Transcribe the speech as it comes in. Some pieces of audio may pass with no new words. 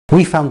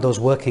We found those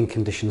working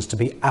conditions to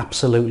be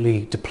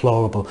absolutely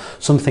deplorable,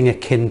 something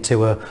akin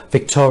to a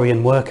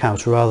Victorian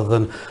workhouse rather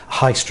than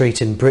High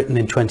Street in Britain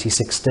in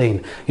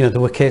 2016. You know,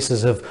 there were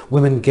cases of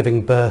women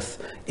giving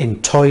birth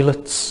in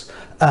toilets,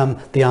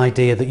 the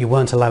idea that you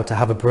weren't allowed to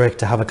have a break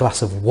to have a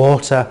glass of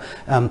water,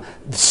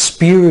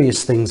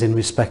 spurious things in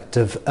respect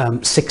of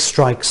 6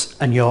 strikes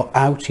and you're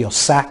out, you're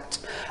sacked,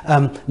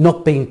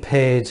 not being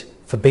paid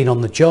for being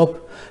on the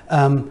job,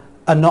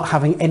 and not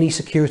having any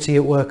security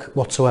at work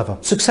whatsoever.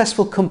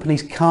 Successful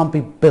companies can't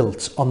be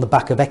built on the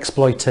back of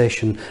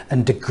exploitation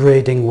and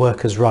degrading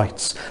workers'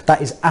 rights.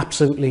 That is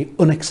absolutely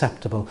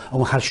unacceptable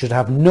and should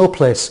have no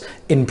place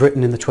in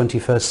Britain in the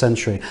 21st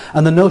century.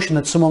 And the notion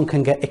that someone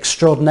can get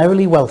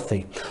extraordinarily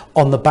wealthy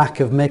on the back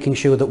of making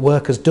sure that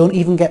workers don't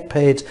even get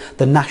paid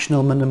the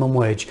national minimum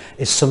wage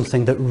is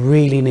something that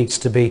really needs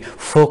to be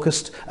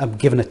focused and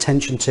given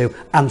attention to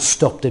and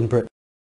stopped in Britain.